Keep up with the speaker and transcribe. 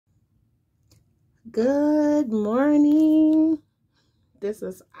Good morning. This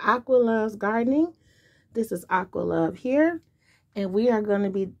is Aqua Loves Gardening. This is Aqua Love here. And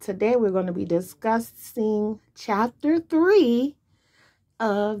today we're going to be discussing chapter 3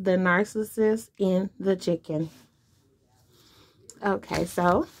 of The Narcissists and the Chicken. Okay,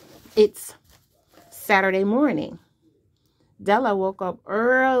 so it's Saturday morning. Della woke up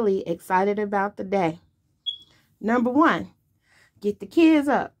early, excited about the day. Number 1, get the kids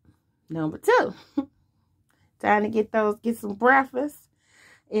up. Number 2, time to get some breakfast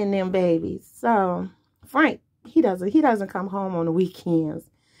in them babies. So Frank, he doesn't come home on the weekends.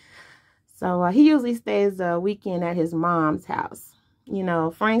 So he usually stays the weekend at his mom's house. You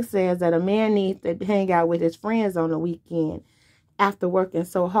know, Frank says that a man needs to hang out with his friends on the weekend after working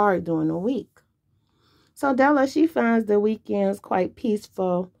so hard during the week. So Della, she finds the weekends quite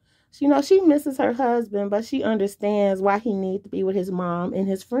peaceful. She misses her husband, but she understands why he needs to be with his mom and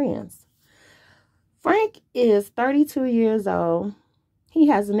his friends. Frank is 32 years old. He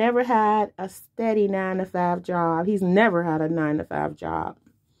has never had a steady 9-to-5 job. He's never had a 9-to-5 job.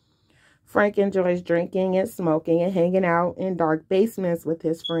 Frank enjoys drinking and smoking and hanging out in dark basements with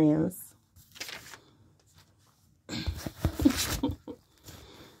his friends.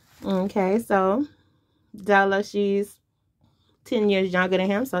 Okay, so Della, she's 10 years younger than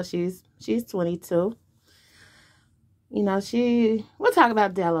him, so she's 22. We'll talk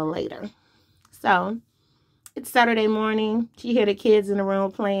about Della later. So it's Saturday morning. She hear the kids in the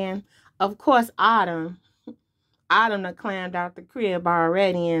room playing. Of course, Autumn done climbed out the crib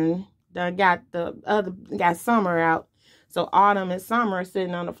already and done got Summer out. So Autumn and Summer are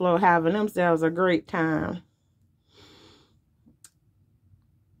sitting on the floor having themselves a great time.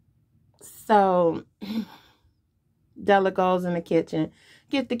 So Della goes in the kitchen,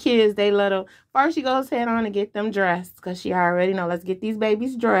 get the kids first she goes head on and get them dressed, because she already know, let's get these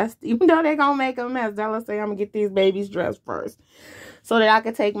babies dressed. Even though they're gonna make a mess, Della say, I'm gonna get these babies dressed first so that I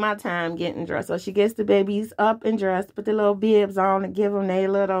can take my time getting dressed. So she gets the babies up and dressed, put the little bibs on and give them their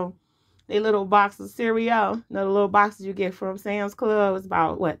little box of cereal. The little boxes you get from Sam's Club. It's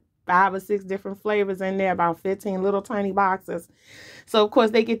about 5 or 6 different flavors in there, about 15 little tiny boxes. So of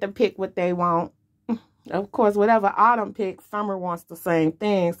course they get to pick what they want. Of course, whatever Autumn picks, Summer wants the same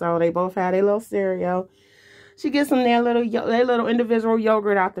thing. So they both have their little cereal. She gets them their little individual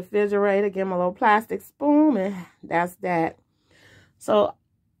yogurt out the refrigerator, give them a little plastic spoon, and that's that. So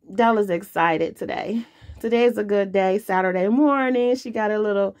Della's excited today. Today's a good day, Saturday morning. She got her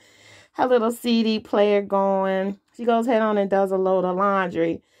little CD player going. She goes head on and does a load of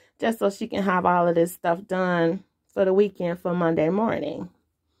laundry just so she can have all of this stuff done for the weekend for Monday morning.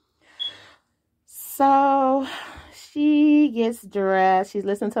 So she gets dressed. She's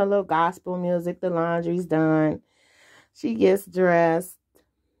listening to a little gospel music. The laundry's done. She gets dressed.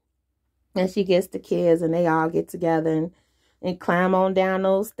 And she gets the kids, and they all get together and climb on down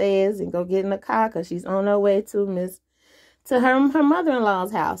those stairs and go get in the car, because she's on her way to her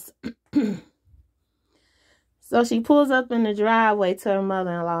mother-in-law's house. So she pulls up in the driveway to her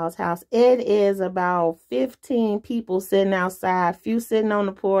mother-in-law's house. It is about 15 people sitting outside. Few sitting on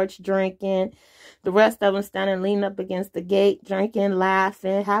the porch drinking. The rest of them standing leaning up against the gate, drinking,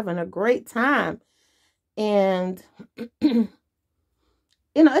 laughing, having a great time. And,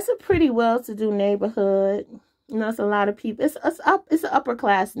 it's a pretty well-to-do neighborhood. It's a lot of people. It's an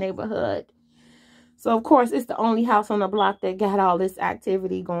upper-class neighborhood. So, of course, it's the only house on the block that got all this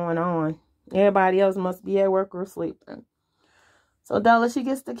activity going on. Everybody else must be at work or sleeping. So Della, she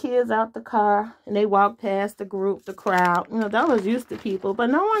gets the kids out the car, and they walk past the crowd. Della's used to people, but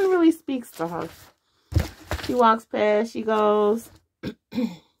no one really speaks to her. She walks past, she goes.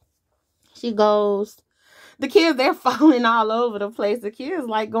 The kids, they're falling all over the place. The kids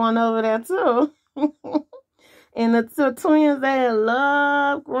like going over there too. And the twins, they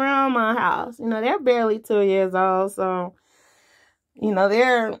love Grandma's house. They're barely 2 years old, so,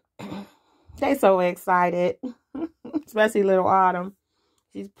 they're so excited, especially little Autumn.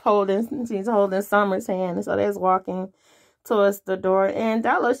 She's holding Summer's hand, and so they're walking towards the door. And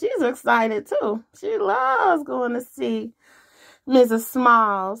Della, she's excited too. She loves going to see Mrs.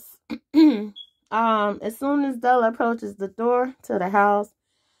 Smalls. As soon as Della approaches the door to the house,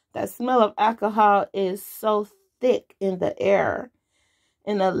 that smell of alcohol is so thick in the air,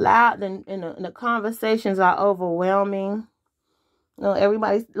 and the conversations are overwhelming.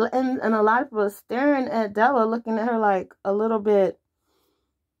 Everybody's, and a lot of people are staring at Della, looking at her like a little bit,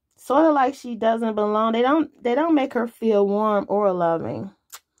 sort of like she doesn't belong. They don't make her feel warm or loving.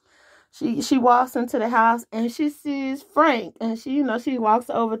 She walks into the house and she sees Frank, and she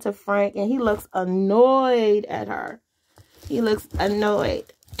walks over to Frank, and he looks annoyed at her. He looks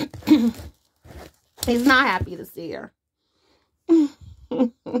annoyed. He's not happy to see her.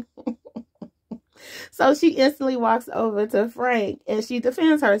 So she instantly walks over to Frank and she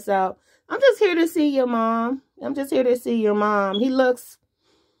defends herself. I'm just here to see your mom. I'm just here to see your mom. He looks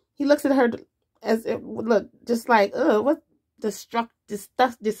at her as it look just like, what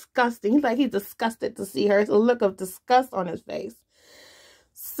disgusting. He's like, he's disgusted to see her. It's a look of disgust on his face.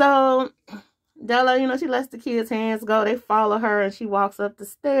 So Della, you know, she lets the kids' hands go. They follow her and she walks up the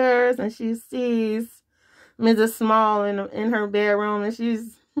stairs and she sees Mrs. Small in her bedroom, and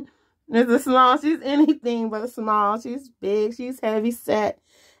she's Mrs. Small. She's anything but small. She's big. She's heavy set,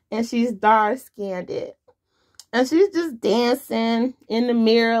 and she's dark skinned. And she's just dancing in the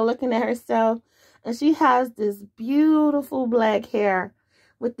mirror, looking at herself. And she has this beautiful black hair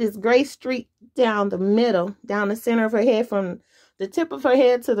with this gray streak down the middle, down the center of her head, from the tip of her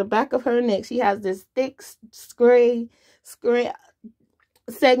head to the back of her neck. She has this thick gray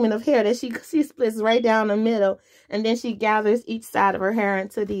segment of hair that she splits right down the middle, and then she gathers each side of her hair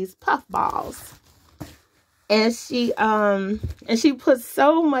into these puff balls, and she puts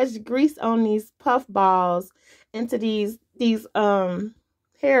so much grease on these puff balls into these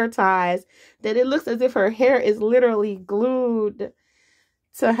hair ties that it looks as if her hair is literally glued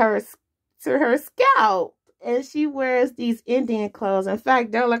to her scalp. And she wears these Indian clothes. In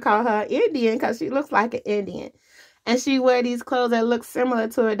fact, Della called her Indian because she looks like an Indian. And she wear these clothes that look similar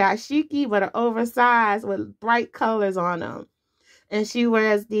to a dashiki, but are oversized with bright colors on them. And she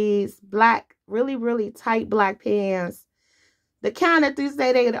wears these black, really, really tight black pants. The kind that they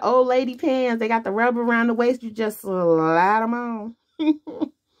say they the old lady pants. They got the rubber around the waist. You just slide them on.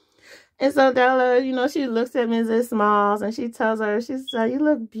 And so Della, you know, she looks at Mrs. Smalls and she tells her, she said, "You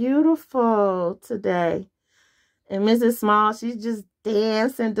look beautiful today." And Mrs. Smalls, she's just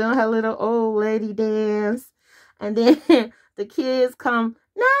dancing, doing her little old lady dance. And then the kids come,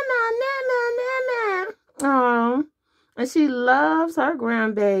 na, na, na, na, na, na. Oh, and she loves her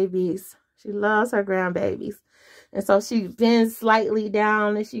grandbabies. She loves her grandbabies. And so she bends slightly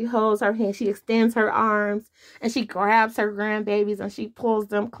down and she holds her hand. She extends her arms and she grabs her grandbabies and she pulls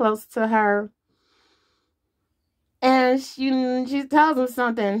them close to her. And she tells them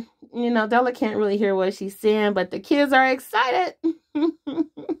something. You know, Della can't really hear what she's saying, but the kids are excited.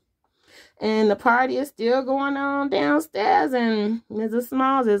 And the party is still going on downstairs, and Mrs.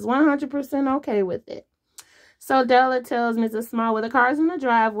 Smalls is 100% okay with it. So Della tells Mrs. Small, "Well, the car's in the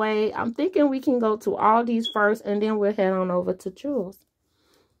driveway. I'm thinking we can go to Aldi's first, and then we'll head on over to Jules."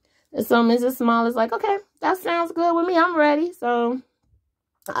 And so Mrs. Small is like, "Okay, that sounds good with me. I'm ready." So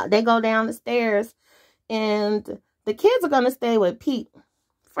they go down the stairs, and the kids are going to stay with Pete.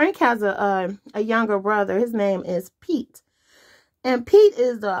 Frank has a younger brother. His name is Pete. And Pete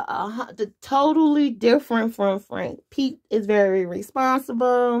is the totally different from Frank. Pete is very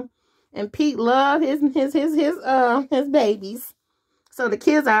responsible, and Pete loves his babies. So the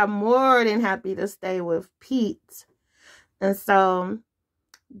kids are more than happy to stay with Pete. And so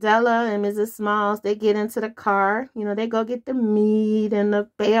Della and Mrs. Smalls, they get into the car. You know, they go get the meat and the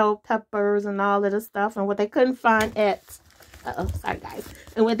bell peppers and all of the stuff. And what they couldn't find at, sorry guys.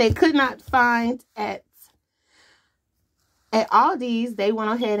 And what they could not find at Aldi's, they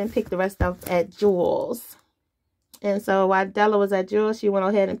went ahead and picked the rest up at Jules. And so while Della was at Jules, she went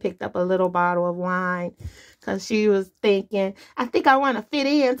ahead and picked up a little bottle of wine because she was thinking, I think I want to fit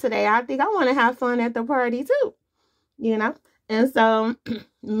in today. I think I want to have fun at the party too, you know. And so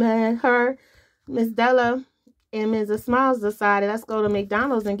Miss Della and Mrs. Smalls decided, let's go to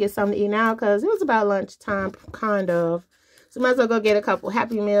McDonald's and get something to eat now, because it was about lunchtime, kind of. So might as well go get a couple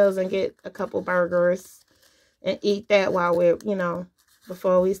Happy Meals and get a couple burgers and eat that while we're, you know,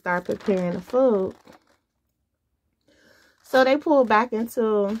 before we start preparing the food. So they pull back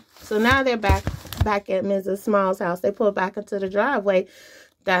into, so now they're back at Mrs. Small's house. They pull back into the driveway.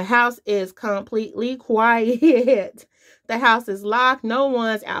 The house is completely quiet. The house is locked. No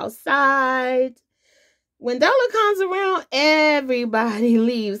one's outside. When Della comes around, everybody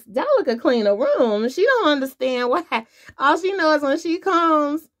leaves. Della could clean a room. She don't understand why. All she knows when she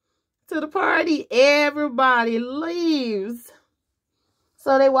comes to the party, everybody leaves.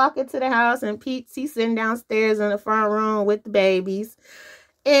 So they walk into the house, and Pete's sitting downstairs in the front room with the babies.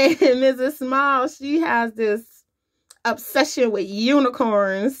 And Mrs. Small, she has this obsession with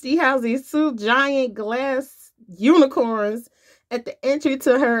unicorns. She has these 2 giant glass unicorns at the entry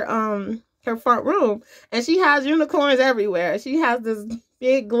to her front room. And she has unicorns everywhere. She has this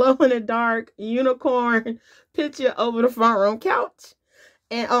big glow-in-the-dark unicorn picture over the front room couch.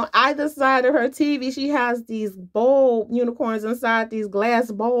 And on either side of her TV, she has these bulb unicorns inside these glass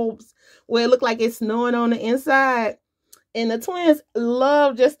bulbs where it look like it's snowing on the inside. And the twins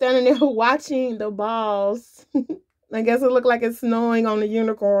love just standing there watching the balls. I guess it looked like it's snowing on the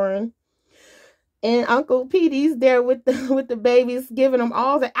unicorn. And Uncle Petey's there with the babies, giving them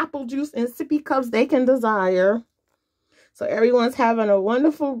all the apple juice and sippy cups they can desire. So everyone's having a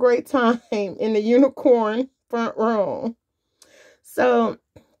wonderful, great time in the unicorn front row. So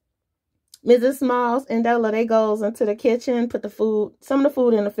Mrs. Smalls and Della, they goes into the kitchen, put some of the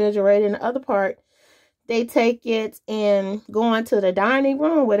food in the refrigerator. And the other part, they take it and go into the dining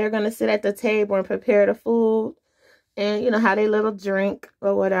room where they're going to sit at the table and prepare the food. And, you know, have their little drink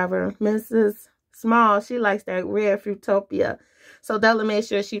or whatever. Mrs. Smalls, she likes that red Fruitopia. So Della made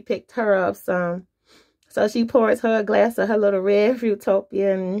sure she picked her up some. So she pours her a glass of her little red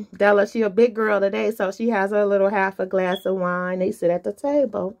Fruitopia. And Della, she a big girl today, so she has her little half a glass of wine. They sit at the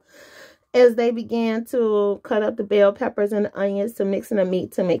table. As they began to cut up the bell peppers and the onions to mix in the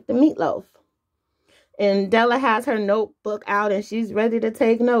meat to make the meatloaf. And Della has her notebook out and she's ready to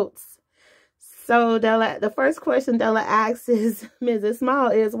take notes. So Della, the first question Della asks is Mrs. Small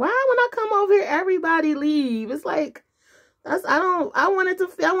is, why when I come over here everybody leave? It's like I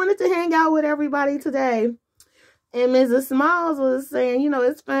wanted to hang out with everybody today. And Mrs. Smalls was saying, you know,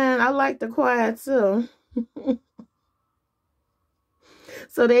 it's fine. I like the quiet too.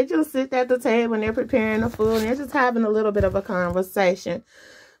 So they just sit at the table and they're preparing the food and they're just having a little bit of a conversation.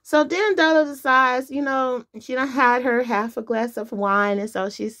 So then Della decides, you know, she done had her half a glass of wine. And so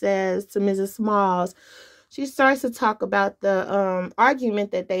she says to Mrs. Smalls, she starts to talk about the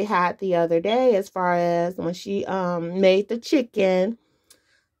argument that they had the other day as far as when she made the chicken.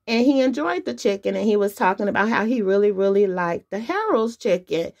 And he enjoyed the chicken. And he was talking about how he really, really liked the Harold's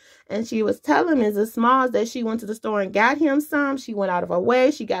chicken. And she was telling Mrs. Smalls that she went to the store and got him some. She went out of her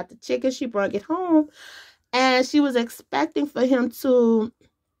way. She got the chicken. She brought it home. And she was expecting for him to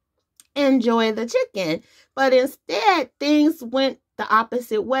enjoy the chicken, but instead things went the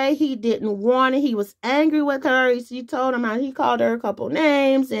opposite way. He didn't want it. He was angry with her. She told him how he called her a couple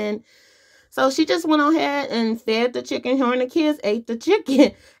names, and so she just went ahead and fed the chicken. Her and the kids ate the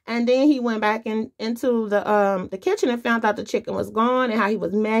chicken, and then he went back into the kitchen and found out the chicken was gone, and how he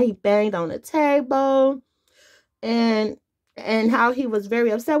was mad. He banged on the table, and how he was very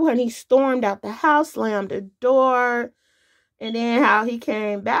upset with her, and he stormed out the house, slammed the door, and then how he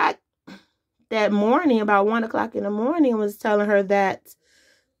came back that morning, about 1 o'clock in the morning, was telling her that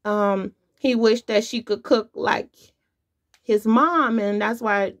he wished that she could cook like his mom. And that's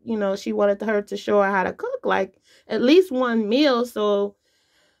why, you know, she wanted her to show her how to cook, like at least one meal. So,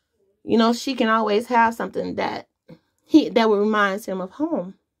 you know, she can always have something that reminds him of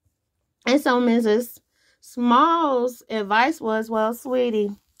home. And so Mrs. Small's advice was, well,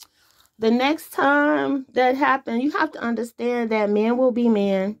 sweetie, the next time that happens, you have to understand that men will be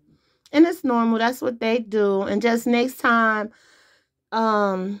men. And it's normal. That's what they do. And just next time,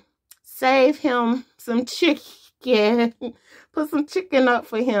 save him some chicken. Put some chicken up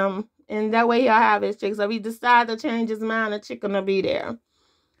for him. And that way he'll have his chicken. So if he decides to change his mind, the chicken will be there.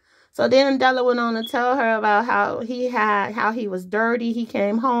 So then Della went on to tell her about how he was dirty. He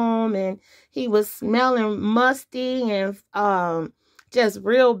came home and he was smelling musty and just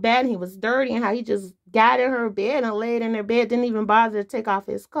real bad. He was dirty, and how he just got in her bed and laid in her bed, didn't even bother to take off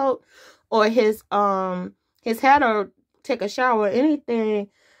his coat or his hat or take a shower or anything.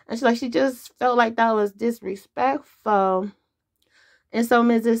 And she just felt like that was disrespectful. And so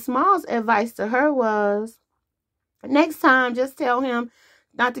Mrs. Small's advice to her was, next time, just tell him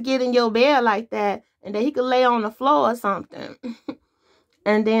not to get in your bed like that, and that he could lay on the floor or something.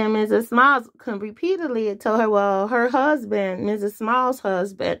 And then Mrs. Smalls repeatedly told her, well, her husband, Mrs. Smalls'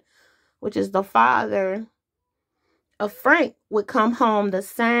 husband, which is the father of Frank, would come home the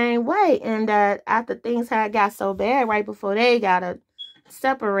same way. And that after things had got so bad, right before they got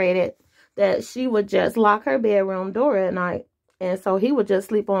separated, that she would just lock her bedroom door at night. And so he would just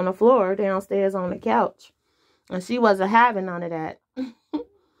sleep on the floor downstairs on the couch. And she wasn't having none of that.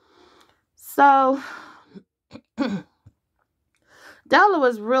 So Della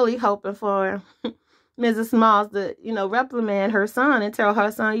was really hoping for Mrs. Smalls to, you know, reprimand her son and tell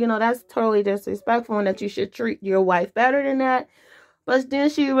her son, you know, that's totally disrespectful and that you should treat your wife better than that. But then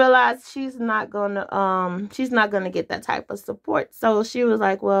she realized she's not gonna get that type of support. So she was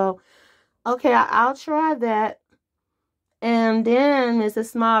like, well, okay, I'll try that. And then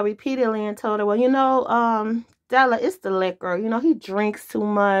Mrs. Small repeatedly and told her, well, you know, Della, it's the liquor. You know, he drinks too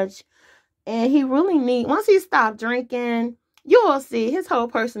much. And he really once he stopped drinking, you'll see his whole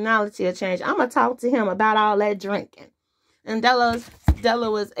personality will change. I'm going to talk to him about all that drinking. And Della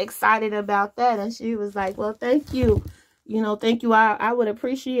was excited about that. And she was like, well, thank you. You know, thank you. I would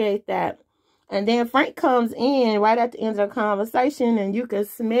appreciate that. And then Frank comes in right at the end of the conversation, and you can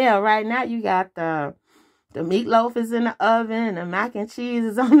smell right now. You got the meatloaf is in the oven, the mac and cheese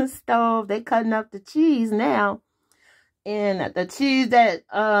is on the stove. They cutting up the cheese now, and the cheese that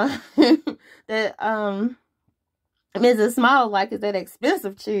that Mrs. Smalls like is that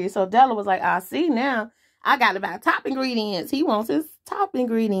expensive cheese. So Della was like, I see now. I got to buy top ingredients. He wants his top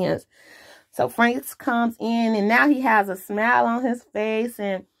ingredients. So Frank comes in, and now he has a smile on his face,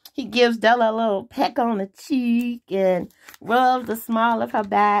 and he gives Della a little peck on the cheek and rubs the small of her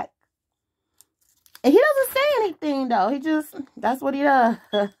back. And he doesn't say anything, though. He just, that's what he does.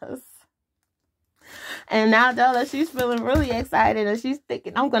 And now Della, she's feeling really excited, and she's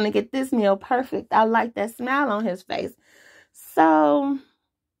thinking, I'm going to get this meal perfect. I like that smile on his face. So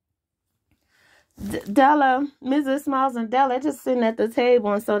Della, Mrs. Smalls and Della just sitting at the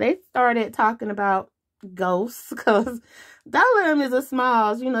table, and so they started talking about ghosts, because Della and Mrs.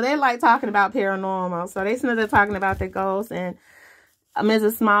 Smalls, you know, they like talking about paranormal, so they started talking about the ghosts, and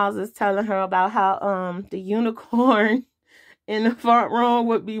Mrs. Smalls is telling her about how the unicorn in the front room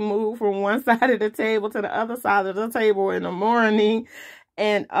would be moved from one side of the table to the other side of the table in the morning,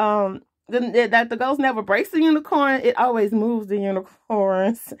 and that the ghost never breaks the unicorn, it always moves the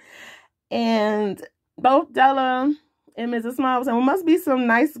unicorns. And both Della and Mrs. Smalls said, well, must be some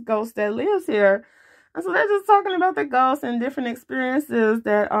nice ghost that lives here. And so they're just talking about the ghosts and different experiences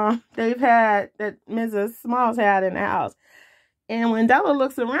that they've had, that Mrs. Smalls had in the house. And when Della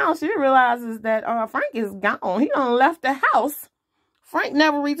looks around, she realizes that Frank is gone. He done left the house. Frank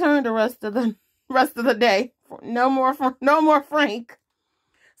never returned the rest of the day. No more Frank.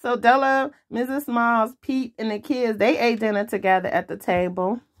 So Della, Mrs. Smalls, Pete, and the kids, they ate dinner together at the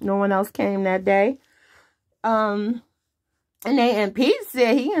table. No one else came that day. And Pete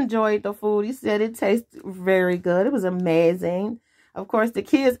said he enjoyed the food. He said it tasted very good. It was amazing. Of course, the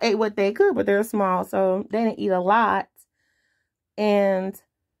kids ate what they could, but they're small, so they didn't eat a lot. And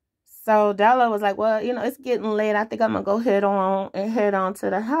so Della was like, well, you know, it's getting late. I think I'm going to go head on to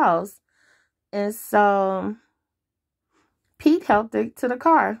the house. And so Pete helped her to the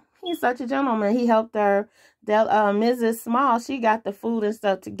car. He's such a gentleman. He helped her. Mrs. Small, she got the food and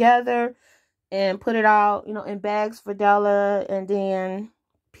stuff together and put it all, you know, in bags for Della. And then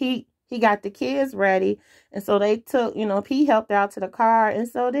Pete, he got the kids ready. And so they took, you know, Pete helped her out to the car. And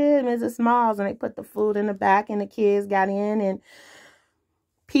so did Mrs. Smalls. And they put the food in the back, and the kids got in. And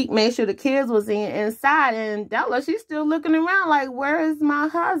Pete made sure the kids was inside. And Della, she's still looking around like, where is my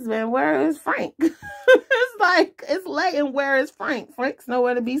husband? Where is Frank? It's like, it's late, and where is Frank? Frank's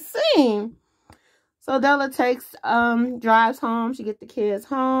nowhere to be seen. So Della drives home. She gets the kids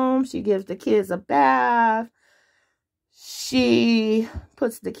home. She gives the kids a bath. She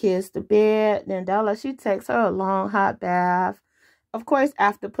puts the kids to bed. Then Della, she takes her a long hot bath. Of course,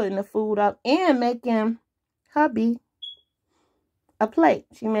 after putting the food up and making hubby a plate.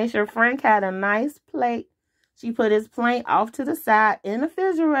 She made sure Frank had a nice plate. She put his plate off to the side in the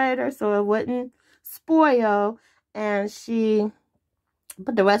refrigerator so it wouldn't spoil. And she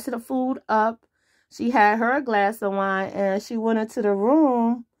put the rest of the food up. She had her a glass of wine, and she went into the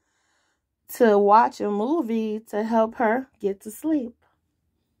room to watch a movie to help her get to sleep.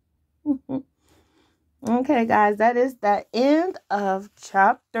 Okay, guys, that is the end of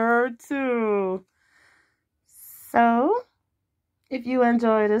chapter 2. So, if you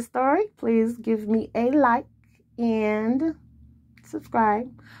enjoyed this story, please give me a like and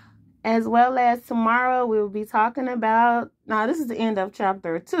subscribe. As well as tomorrow, we'll be talking about, now this is the end of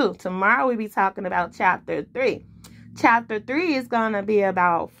chapter 2. Tomorrow, we'll be talking about chapter 3. Chapter 3 is going to be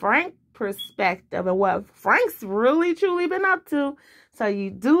about Frank's perspective and what Frank's really, truly been up to. So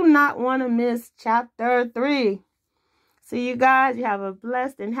you do not want to miss chapter 3. See you guys. You have a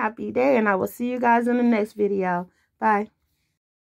blessed and happy day, and I will see you guys in the next video. Bye.